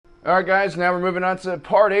Alright guys, now we're moving on to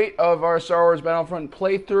part 8 of our Star Wars Battlefront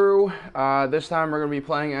playthrough. This time we're going to be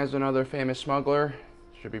playing as another famous smuggler.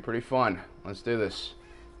 Should be pretty fun. Let's do this.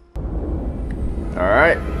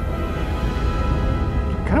 Alright.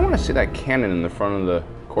 I kind of want to see that cannon in the front of the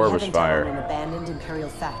Corvus fire. An abandoned Imperial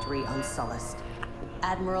factory on Sullust.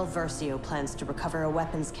 Admiral Versio plans to recover a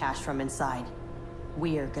weapons cache from inside.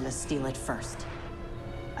 We're gonna steal it first.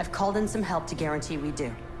 I've called in some help to guarantee we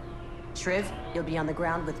do. Shriv, you'll be on the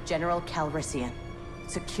ground with General Calrissian.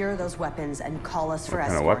 Secure those weapons and call us for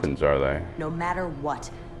escort. What kind of weapons are they? No matter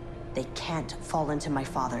what, they can't fall into my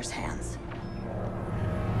father's hands.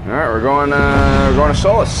 All right, we're going to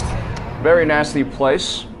Sullust. Very nasty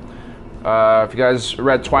place. If you guys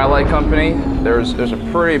read Twilight Company, there's a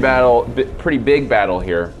pretty big battle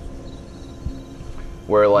here,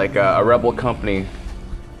 where like a rebel company.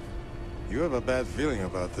 You have a bad feeling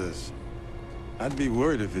about this. I'd be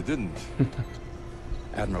worried if you didn't.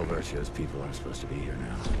 Admiral Versio's people are supposed to be here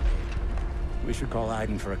now. We should call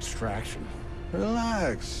Aiden for extraction.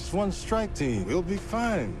 Relax. It's one strike team. We'll be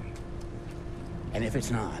fine. And if it's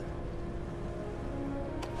not?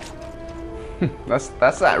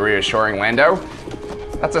 That's not reassuring, Lando.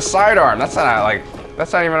 That's a sidearm. That's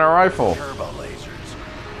not even a rifle. Turbo lasers.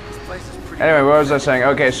 This place is pretty. Anyway, what was I saying?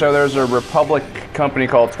 Okay, so there's a Republic company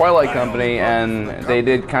called Twilight Company, and they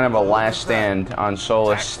did kind of a last stand on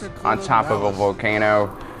Sullust on top of a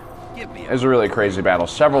volcano. It was a really crazy battle.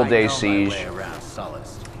 Several days siege.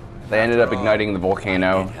 They ended up igniting the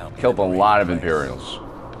volcano, killed a lot of Imperials.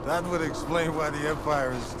 That would explain why the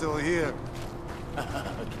Empire is still here.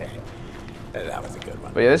 Okay. That was a good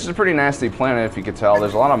one. But yeah, this is a pretty nasty planet, if you could tell.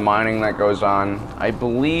 There's a lot of mining that goes on. I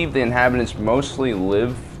believe the inhabitants mostly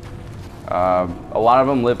live, a lot of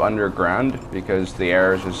them live underground because the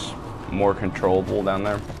air is just more controllable down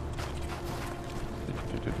there.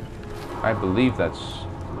 I believe that's,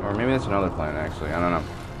 or maybe that's another planet actually, I don't know.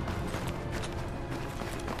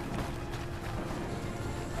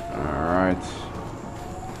 Alright.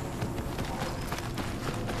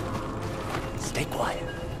 Stay quiet.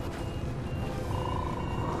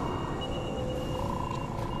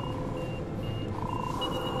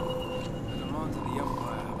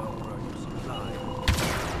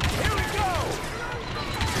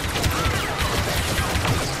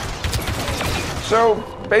 So,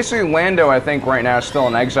 basically Lando, I think, right now is still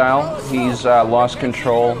in exile. He's lost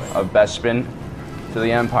control of Bespin to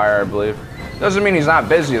the Empire, I believe. Doesn't mean he's not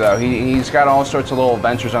busy, though. He's got all sorts of little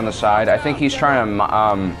ventures on the side. I think he's trying to...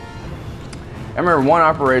 I remember one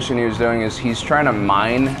operation he was doing is he's trying to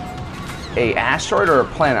mine a asteroid or a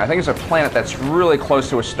planet. I think it's a planet that's really close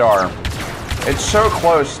to a star. It's so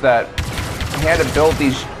close that he had to build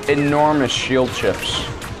these enormous shield chips.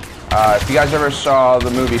 If you guys ever saw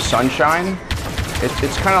the movie Sunshine,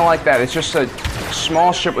 it's kind of like that. It's just a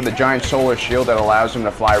small ship with a giant solar shield that allows him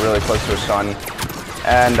to fly really close to the sun.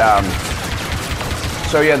 And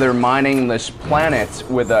so yeah, they're mining this planet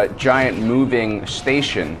with a giant moving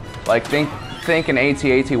station. Like think an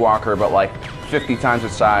AT-AT Walker, but like 50 times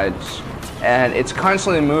its size. And it's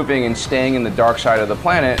constantly moving and staying in the dark side of the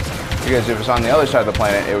planet, because if it's on the other side of the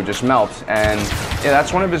planet, it would just melt. And yeah,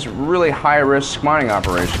 that's one of his really high-risk mining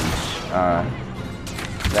operations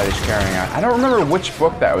that he's carrying out. I don't remember which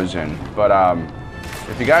book that was in, but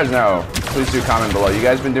if you guys know, please do comment below. You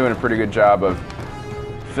guys have been doing a pretty good job of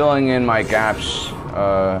filling in my gaps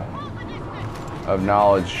of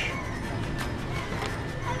knowledge.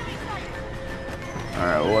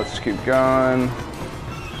 Alright, well, let's keep going.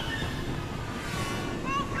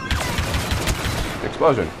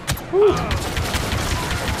 Explosion. Woo.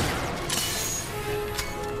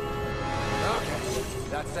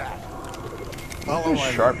 That's that.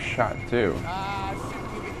 Sharp shot too.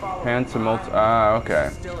 Pan to multi. Okay.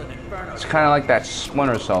 It's kind of like that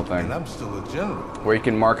Splinter Cell thing, And I'm still a general. where you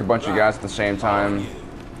can mark a bunch of guys at the same time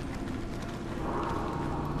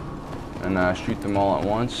and shoot them all at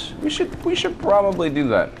once. We should probably do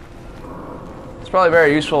that. It's probably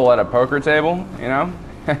very useful at a poker table, you know.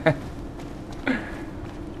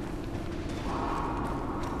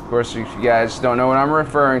 Of course, if you guys don't know what I'm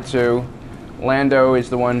referring to, Lando is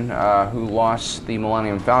the one who lost the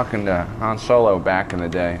Millennium Falcon to Han Solo back in the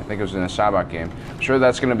day. I think it was in a Sabak game. I'm sure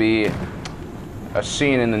that's going to be a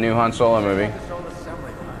scene in the new Han Solo movie.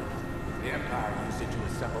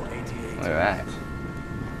 Look at that.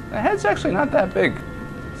 The head's actually not that big.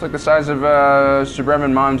 It's like the size of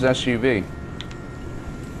Suburban Mom's SUV.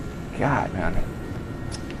 God, man.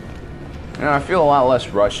 You know, I feel a lot less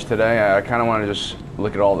rushed today. I kind of want to just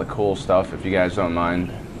look at all the cool stuff, if you guys don't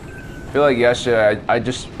mind. I feel like yesterday I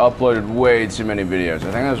just uploaded way too many videos. I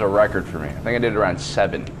think that was a record for me. I think I did around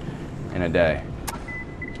 7 in a day.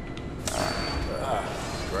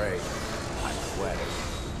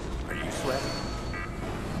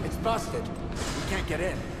 busted. We can't get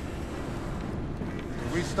in.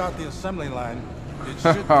 Restart the assembly line. It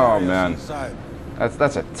should Oh carry us man, inside.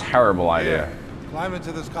 that's a terrible idea. Here, climb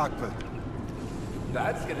into this cockpit.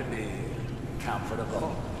 That's gonna be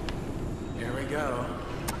comfortable. Here we go.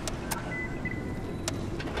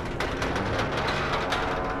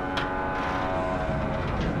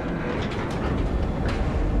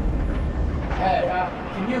 Hey,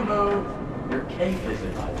 can you move? Your cape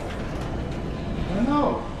isn't my way.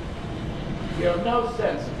 No, You have no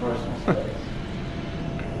sense of personal space.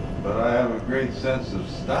 but I have a great sense of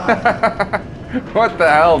style. What the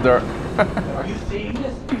hell, Dirt? Are you seeing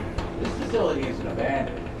this? This facility isn't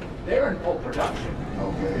abandoned. They're in full production.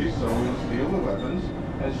 Okay, so we'll steal the weapons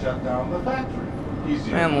and shut down the factory.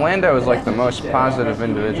 Easy. Man, Lando is like the most positive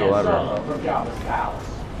individual ever. From Jabba's palace.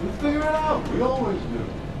 We'll figure it out. We always do.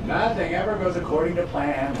 Nothing ever goes according to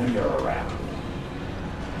plan when you're around.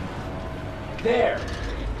 There.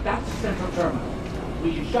 That's the central terminal.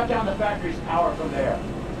 We can shut down the factory's power from there.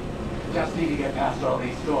 Just need to get past all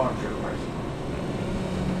these stormtroopers.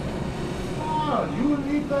 Oh, you and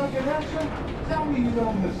me back in action? Tell me you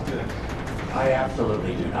don't miss this. I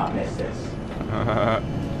absolutely do not miss this.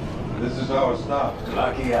 This is how it stops.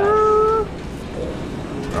 Lucky us.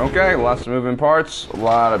 Okay, lots of moving parts, a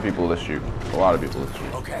lot of people to shoot. A lot of people to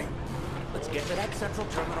shoot. Okay. Let's get to that central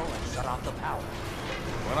terminal and shut off the power.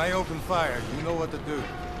 When I open fire, you know what to do.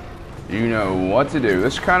 You know what to do.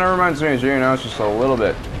 This kind of reminds me of Geonos just a little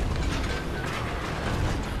bit.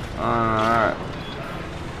 Alright.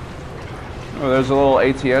 Oh, there's a little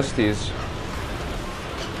ATSTs.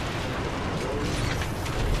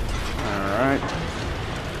 Alright.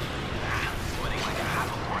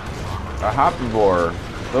 A Hoppabore.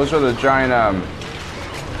 Those are the giant,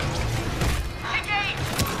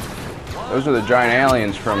 those are the giant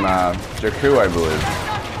aliens from, Jakku, I believe.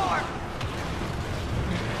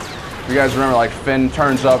 You guys remember, like, Finn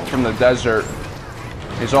turns up from the desert.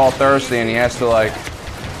 He's all thirsty and he has to, like,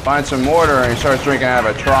 find some water and he starts drinking out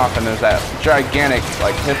of a trough and there's that gigantic,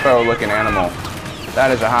 like, hippo-looking animal.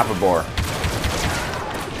 That is a Hoppabore.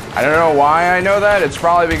 I don't know why I know that. It's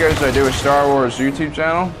probably because I do a Star Wars YouTube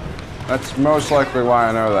channel. That's most likely why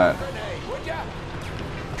I know that.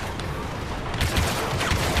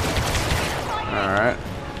 Alright.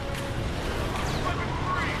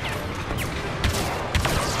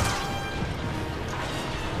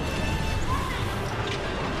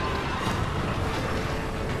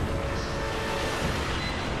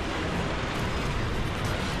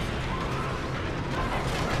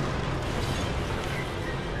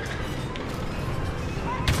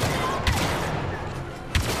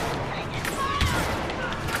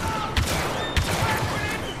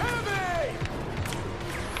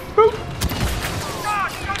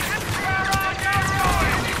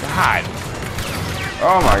 God.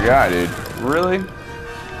 Oh my god, dude. Really?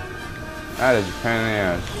 That is a pain in the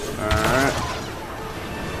ass. Alright.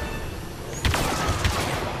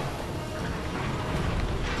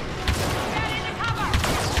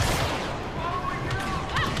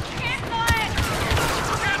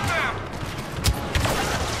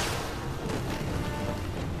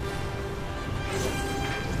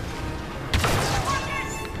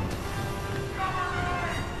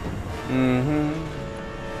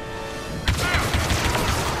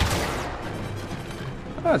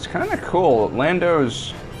 Oh, it's kind of cool.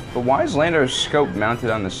 Lando's... But why is Lando's scope mounted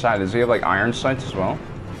on the side? Does he have, like, iron sights as well?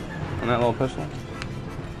 On that little pistol?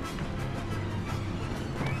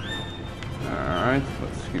 Alright,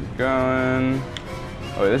 let's keep going.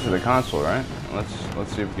 Oh, wait, this is the console, right? Let's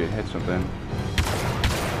see if we can hit something.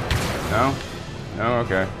 No? No?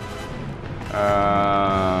 Okay.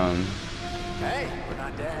 Hey, we're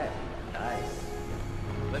not dead. Nice.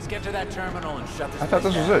 Let's get to that terminal and shut this I thought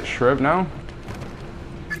this was down. it. Shriv now?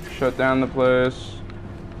 Shut down the place.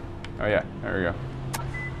 Oh yeah, there we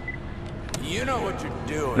go. You know what you're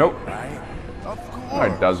doing, Nope. right? Of course. Oh,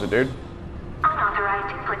 it does it, dude.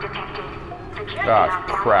 Unauthorized input detected. Security Ah,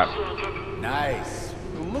 lockdown crap. initiated. Nice.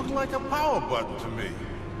 It looked like a power button to me.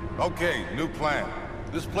 Okay, new plan.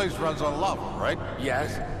 This place runs on lava, right?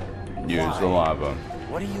 Yes. Use Why? the lava.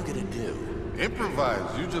 What are you gonna do?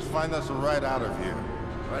 Improvise. You just find us a ride out of here.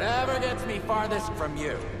 Whatever gets me farthest from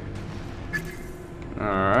you.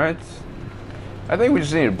 Alright. I think we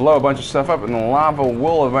just need to blow a bunch of stuff up and the lava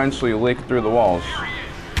will eventually leak through the walls.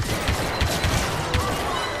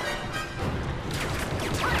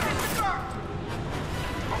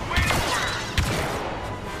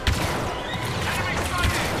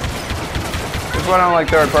 This is why I don't like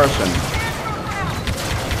third person.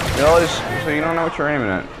 You always, so you don't know what you're aiming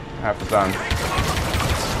at half the time.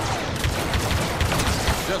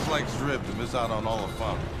 Just like Shriv to miss out on all the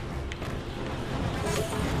fun.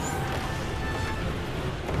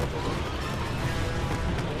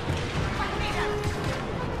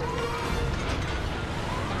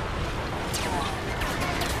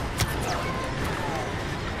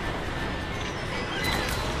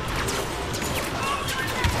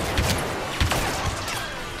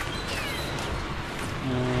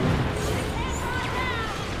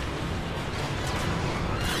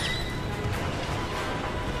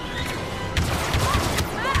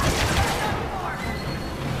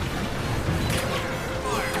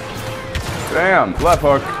 Damn, left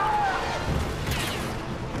hook.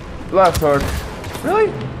 Left hook.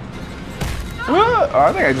 Really? Oh,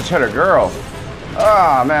 I think I just hit a girl.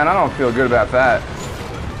 Oh man, I don't feel good about that.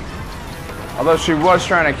 Although she was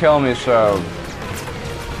trying to kill me, so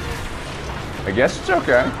I guess it's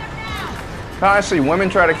okay. Honestly, women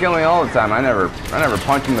try to kill me all the time. I never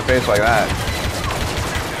punch in the face like that.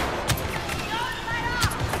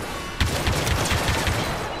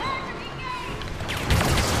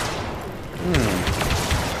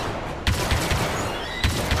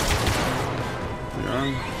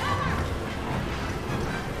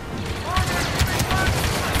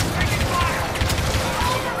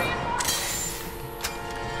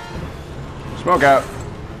 Smoke out.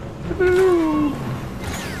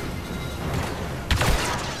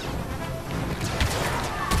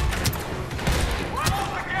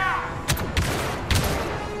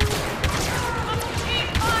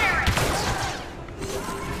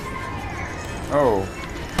 Oh.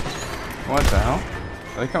 What the hell?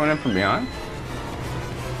 Are they coming in from behind?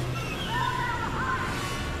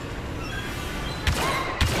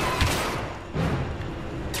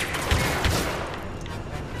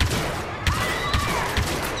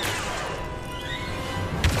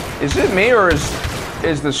 Is it me, or is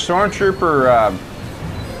the stormtrooper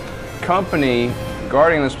company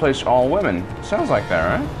guarding this place all women? Sounds like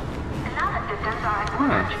that, right?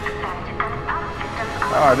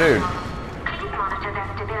 Oh, dude.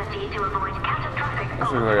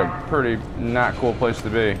 This looks like a pretty not cool place to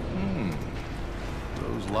be.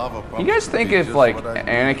 Those lava pumps. You guys think if like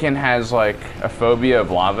Anakin has like a phobia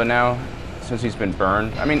of lava now, since he's been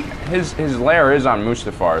burned? I mean, his lair is on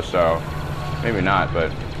Mustafar, so maybe not,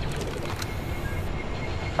 but.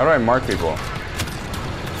 How do I mark people?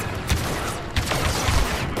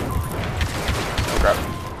 Oh, crap.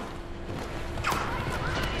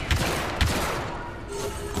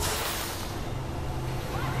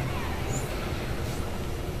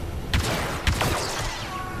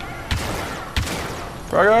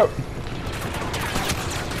 Frog up.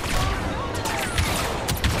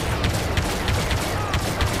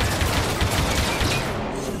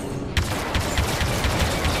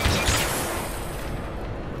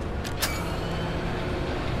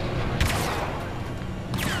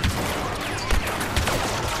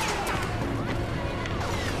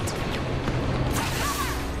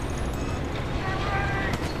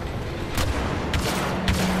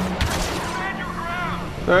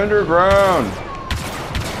 Underground.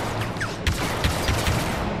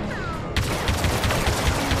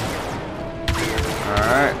 All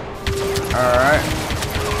right. All right.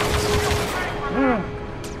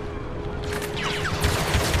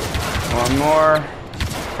 One more.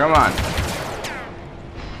 Come on.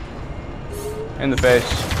 In the face.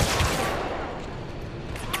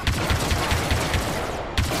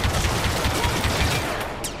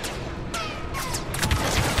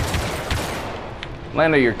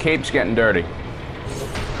 Lando, your cape's getting dirty.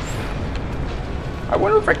 I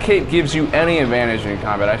wonder if a cape gives you any advantage in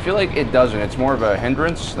combat. I feel like it doesn't. It's more of a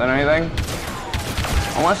hindrance than anything.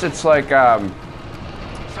 Unless it's like,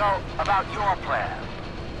 So, about your plan.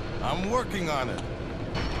 I'm working on it.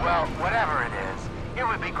 Well, whatever it is, it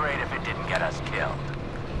would be great if it didn't get us killed.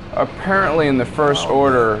 apparently in the First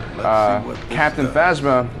Order, Captain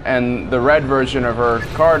Phasma and the red version of her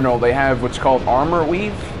Cardinal, they have what's called armor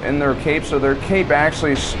weave in their cape. So their cape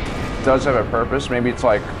actually does have a purpose. Maybe it's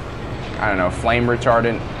like, I don't know, flame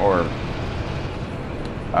retardant, or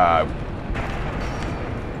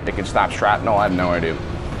it can stop shrapnel. I have no idea.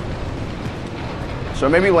 So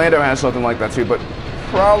maybe Lando has something like that too, but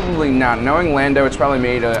probably not. Knowing Lando, it's probably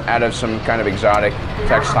made out of some kind of exotic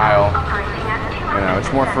textile. You know,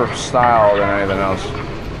 it's more for style than anything else.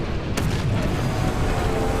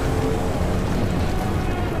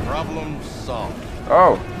 Problem solved.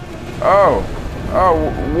 Oh,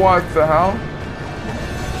 what the hell?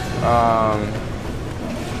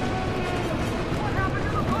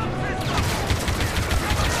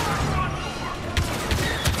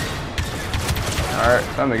 Alright,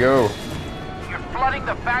 time to go. You're flooding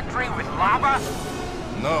the factory with lava?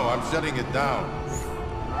 No, I'm shutting it down.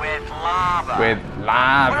 With lava. With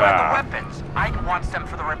lava. Where are the weapons? I'd want them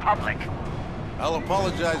for the Republic. I'll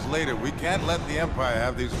apologize later. We can't let the Empire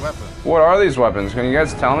have these weapons. What are these weapons? Can you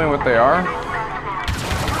guys tell me what they are?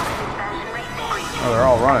 Oh, they're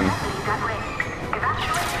all running.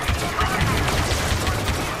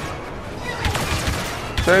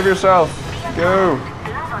 Save yourself. Go.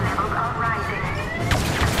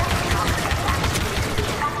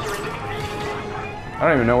 I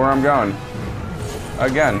don't even know where I'm going.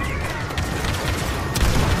 Again.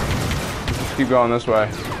 Just keep going this way.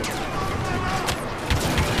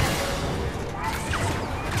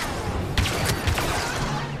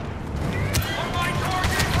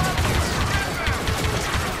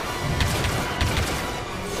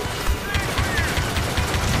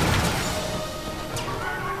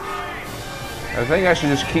 I think I should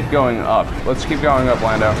just keep going up. Let's keep going up,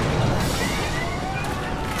 Lando.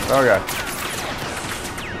 Okay.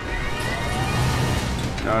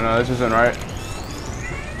 No, this isn't right.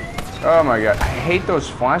 Oh my god. I hate those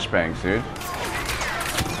flashbangs, dude.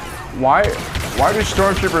 Why do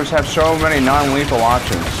stormtroopers have so many non-lethal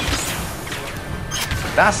options?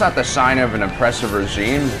 That's not the sign of an oppressive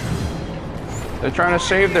regime. They're trying to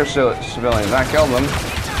save their civilians, not kill them.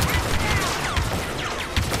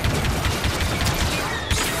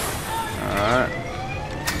 Alright.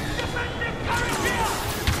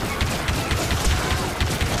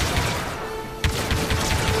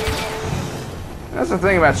 That's the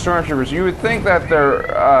thing about stormtroopers. You would think that their,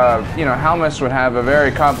 helmets would have a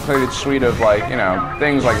very complicated suite of,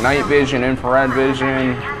 things like night vision, infrared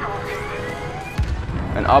vision,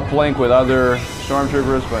 an uplink with other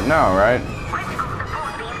stormtroopers, but no, right?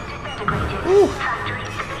 Ooh.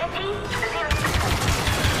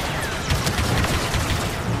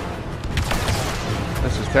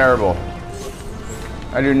 This is terrible.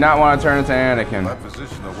 I do not want to turn into Anakin. My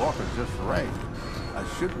position of walk is just right. I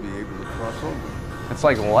should be able to cross over. It's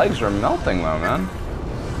like legs are melting though, man.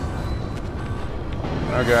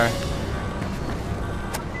 Okay.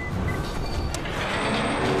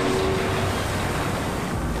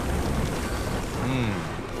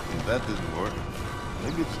 That didn't work.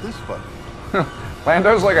 Maybe it's this button.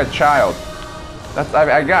 Lando's like a child. That's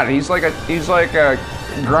I got it. He's like a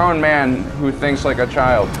grown man who thinks like a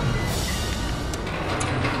child.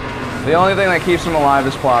 The only thing that keeps him alive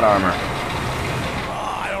is plot armor.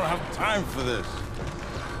 I don't have time for this.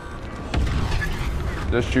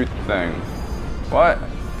 Just shoot the thing. What?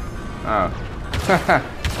 Oh.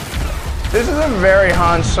 This is a very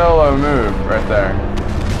Han Solo move right there.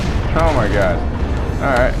 Oh my god.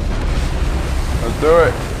 Alright. Let's do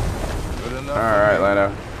it. Good enough. Alright,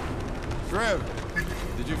 Lando. Shriv,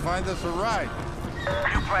 did you find us a ride?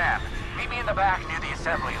 New plan. Meet me in the back near the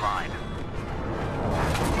assembly line.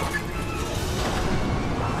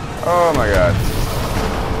 Oh my god.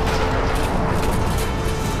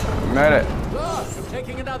 Made it. Look, I'm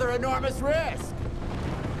taking another enormous risk.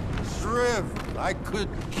 Shriv, I could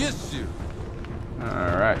kiss you.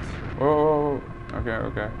 Alright. Whoa.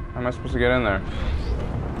 Okay. How am I supposed to get in there?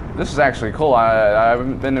 This is actually cool. I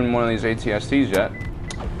haven't been in one of these ATSTs yet.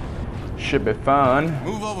 Should be fun.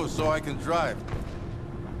 Move over so I can drive.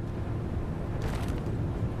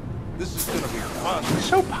 This is gonna be fun. He's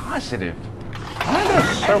so positive.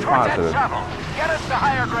 Lando's so positive. Get us to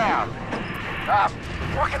higher ground.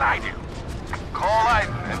 What can I do? Call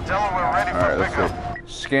Iden and tell him we're ready Alright, for let's pickup.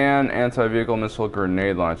 see. Scan anti-vehicle missile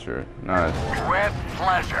grenade launcher. Nice. With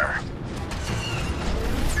pleasure.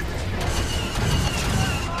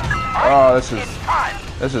 Oh, this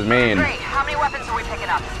is mean. Great. How many weapons are we picking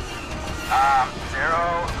up?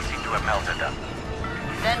 0. We seem to have melted them.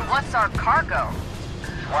 Then what's our cargo?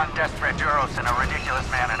 One desperate Duros and a ridiculous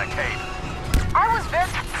man in a cape. I was very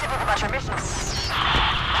specific about your mission.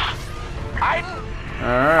 Iden?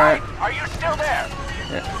 Alright. Iden, are you still there?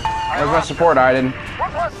 Yeah. Where's my support, Iden?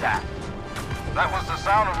 What was that? That was the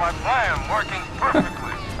sound of my plan working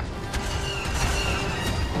perfectly.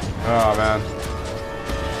 Oh, man.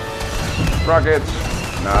 Rockets.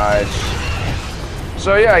 Nice.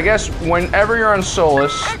 So yeah, I guess whenever you're on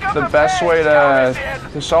Sullust, the best way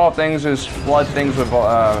to solve things is flood things with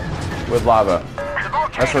lava.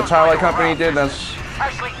 That's what Twilight Company did. That's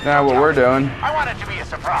now what we're doing. I want it to be a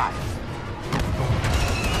surprise.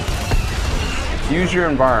 Use your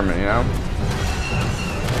environment, you know.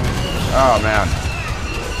 Oh man.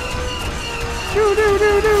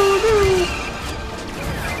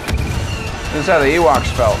 This is how the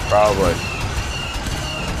Ewoks felt, probably.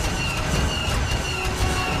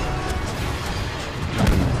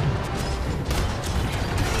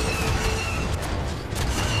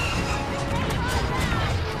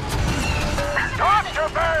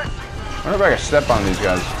 I wonder if I can step on these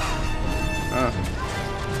guys.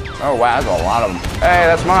 Oh wow, that's a lot of them. Hey,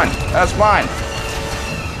 that's mine. That's mine.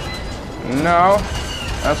 No,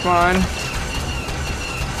 that's mine.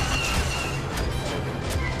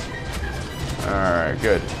 Alright,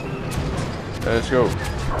 good. Let's go.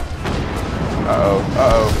 Uh-oh,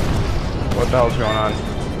 uh-oh. What the hell's going on?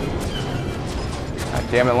 God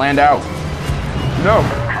damn it, Lando! No!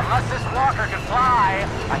 Unless this walker can fly,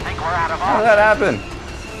 I think we're out of How did options. that happen?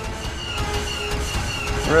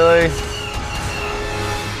 Really?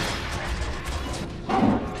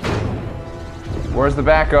 Where's the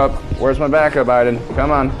backup? Where's my backup, Aiden?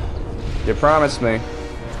 Come on. You promised me.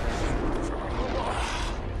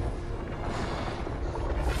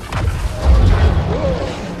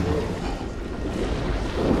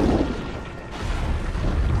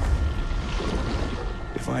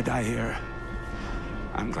 If I die here,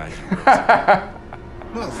 I'm glad.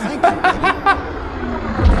 Well, thank you, buddy.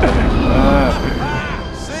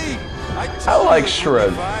 See? I like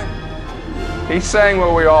Shriv. He's saying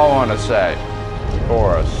what we all want to say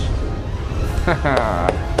for us.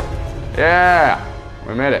 Yeah,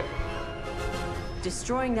 we made it.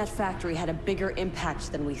 Destroying that factory had a bigger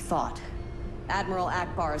impact than we thought. Admiral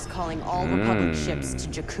Akbar is calling all Republic ships to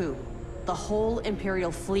Jakku. The whole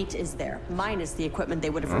Imperial fleet is there, minus the equipment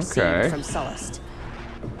they would have received from Sullust.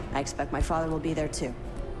 I expect my father will be there too.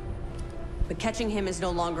 But catching him is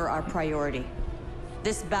no longer our priority.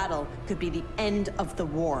 This battle could be the end of the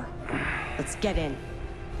war. Let's get in,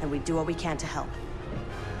 and we do what we can to help.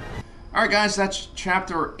 Alright guys, that's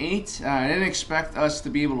Chapter 8. I didn't expect us to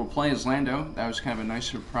be able to play as Lando. That was kind of a nice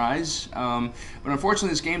surprise. But unfortunately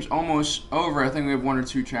this game's almost over. I think we have 1 or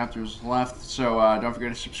 2 chapters left. So don't forget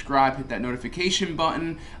to subscribe, hit that notification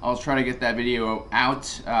button. I'll try to get that video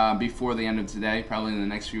out before the end of today, probably in the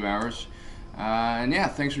next few hours. And yeah,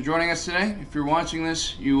 thanks for joining us today. If you're watching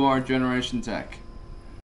this, you are Generation Tech.